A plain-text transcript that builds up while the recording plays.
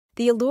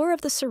The allure of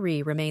the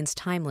saree remains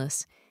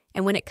timeless,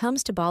 and when it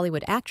comes to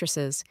Bollywood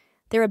actresses,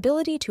 their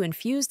ability to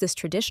infuse this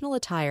traditional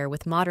attire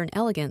with modern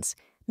elegance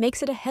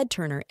makes it a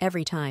head-turner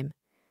every time.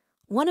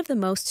 One of the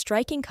most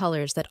striking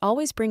colors that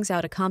always brings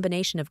out a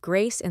combination of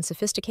grace and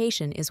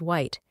sophistication is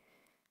white.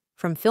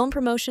 From film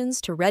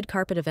promotions to red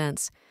carpet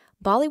events,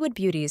 Bollywood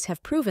beauties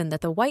have proven that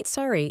the white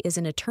saree is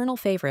an eternal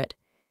favorite.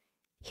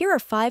 Here are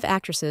 5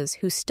 actresses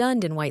who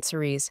stunned in white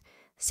sarees,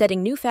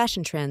 setting new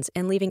fashion trends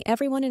and leaving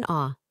everyone in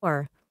awe.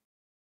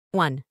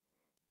 1.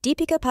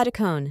 Deepika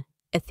Padukone,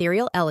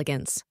 ethereal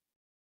elegance.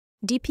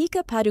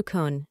 Deepika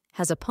Padukone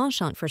has a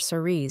penchant for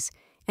sarees,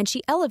 and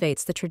she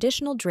elevates the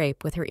traditional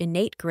drape with her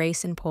innate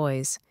grace and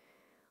poise.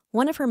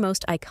 One of her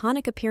most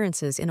iconic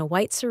appearances in a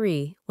white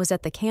saree was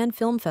at the Cannes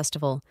Film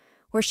Festival,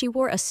 where she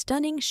wore a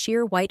stunning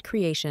sheer white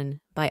creation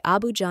by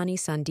Abu Jani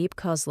Sandeep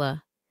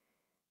Khosla.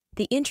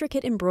 The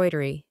intricate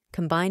embroidery,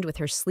 combined with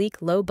her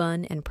sleek low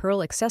bun and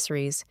pearl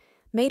accessories,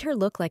 made her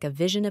look like a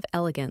vision of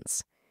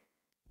elegance.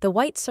 The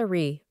white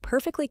saree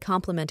perfectly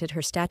complemented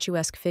her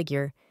statuesque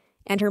figure,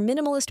 and her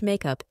minimalist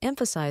makeup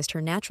emphasized her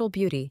natural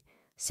beauty,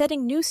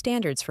 setting new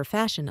standards for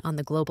fashion on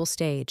the global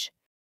stage.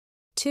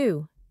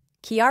 2.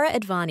 Kiara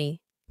Advani,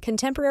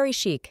 contemporary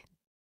chic.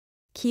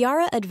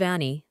 Kiara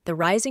Advani, the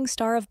rising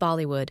star of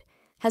Bollywood,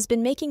 has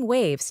been making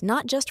waves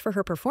not just for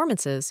her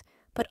performances,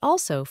 but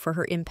also for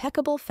her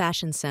impeccable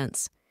fashion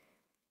sense.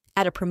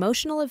 At a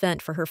promotional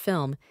event for her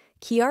film,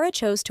 Kiara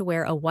chose to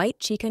wear a white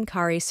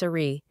chikankari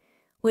saree,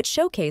 which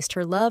showcased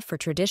her love for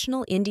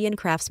traditional Indian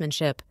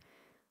craftsmanship.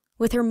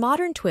 With her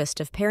modern twist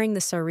of pairing the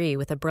saree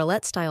with a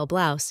bralette-style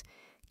blouse,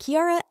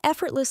 Kiara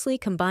effortlessly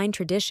combined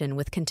tradition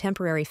with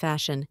contemporary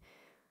fashion.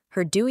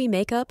 Her dewy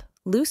makeup,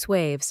 loose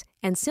waves,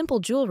 and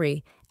simple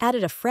jewelry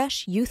added a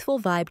fresh,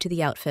 youthful vibe to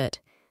the outfit,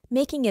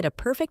 making it a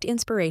perfect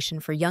inspiration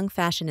for young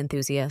fashion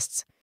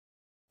enthusiasts.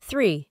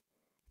 3.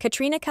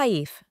 Katrina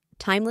Kaif,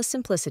 timeless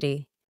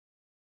simplicity.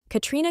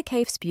 Katrina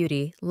Kaif's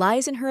beauty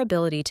lies in her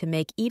ability to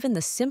make even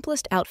the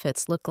simplest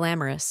outfits look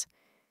glamorous.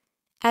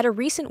 At a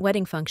recent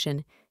wedding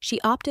function,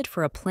 she opted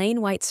for a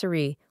plain white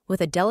saree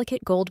with a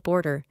delicate gold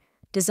border,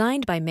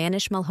 designed by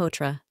Manish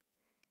Malhotra.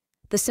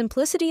 The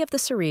simplicity of the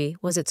saree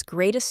was its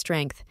greatest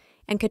strength,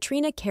 and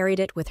Katrina carried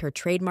it with her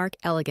trademark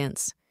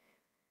elegance.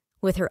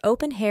 With her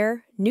open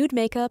hair, nude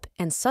makeup,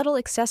 and subtle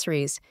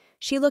accessories,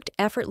 she looked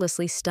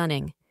effortlessly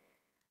stunning.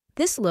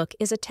 This look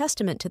is a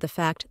testament to the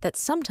fact that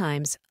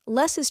sometimes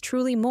less is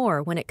truly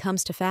more when it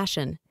comes to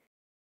fashion.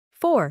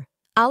 4.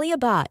 Alia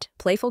Bhatt,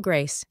 playful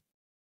grace.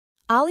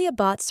 Alia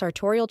Bhatt's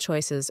sartorial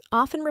choices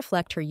often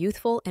reflect her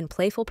youthful and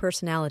playful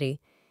personality,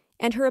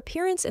 and her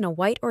appearance in a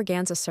white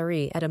organza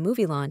saree at a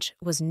movie launch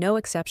was no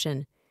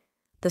exception.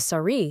 The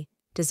saree,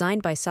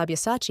 designed by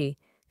Sabyasachi,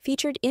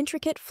 featured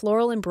intricate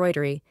floral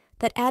embroidery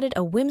that added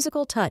a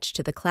whimsical touch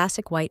to the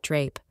classic white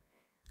drape.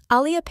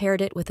 Alia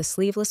paired it with a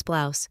sleeveless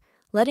blouse,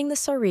 letting the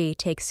saree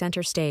take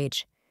center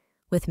stage.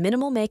 With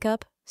minimal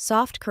makeup,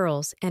 soft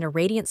curls, and a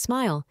radiant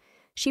smile,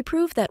 she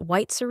proved that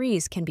white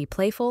sarees can be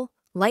playful,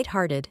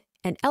 lighthearted,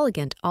 and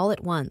elegant all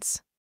at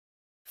once.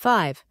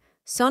 5.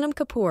 Sonam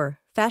Kapoor,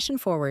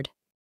 fashion-forward.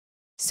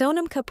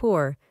 Sonam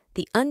Kapoor,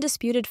 the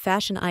undisputed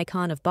fashion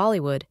icon of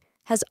Bollywood,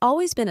 has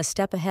always been a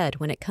step ahead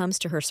when it comes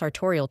to her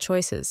sartorial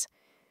choices.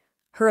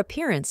 Her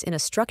appearance in a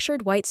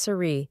structured white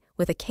saree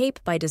with a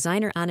cape by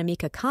designer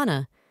Anamika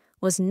Khanna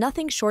was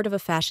nothing short of a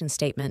fashion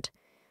statement.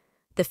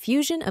 The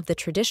fusion of the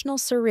traditional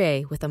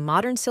saree with a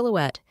modern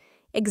silhouette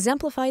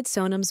exemplified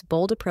Sonam's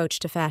bold approach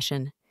to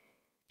fashion.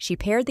 She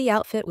paired the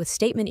outfit with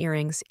statement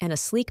earrings and a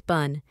sleek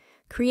bun,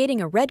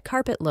 creating a red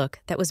carpet look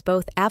that was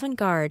both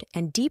avant-garde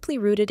and deeply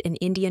rooted in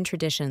Indian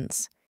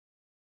traditions.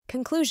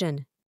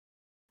 Conclusion: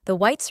 the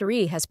white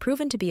saree has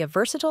proven to be a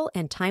versatile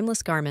and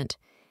timeless garment,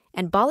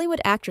 and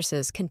Bollywood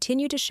actresses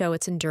continue to show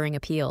its enduring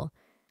appeal.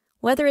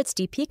 Whether it's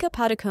Deepika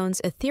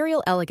Padukone's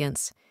ethereal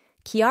elegance,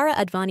 Kiara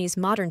Advani's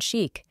modern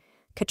chic,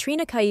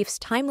 Katrina Kaif's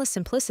timeless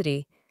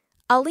simplicity,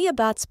 Alia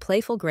Bhatt's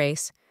playful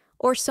grace,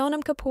 or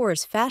Sonam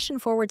Kapoor's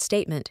fashion-forward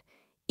statement,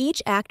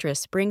 each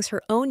actress brings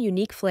her own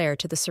unique flair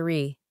to the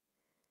saree.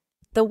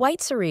 The white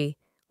saree,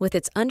 with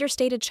its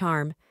understated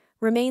charm,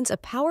 remains a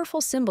powerful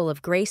symbol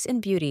of grace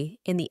and beauty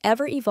in the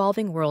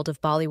ever-evolving world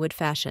of Bollywood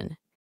fashion.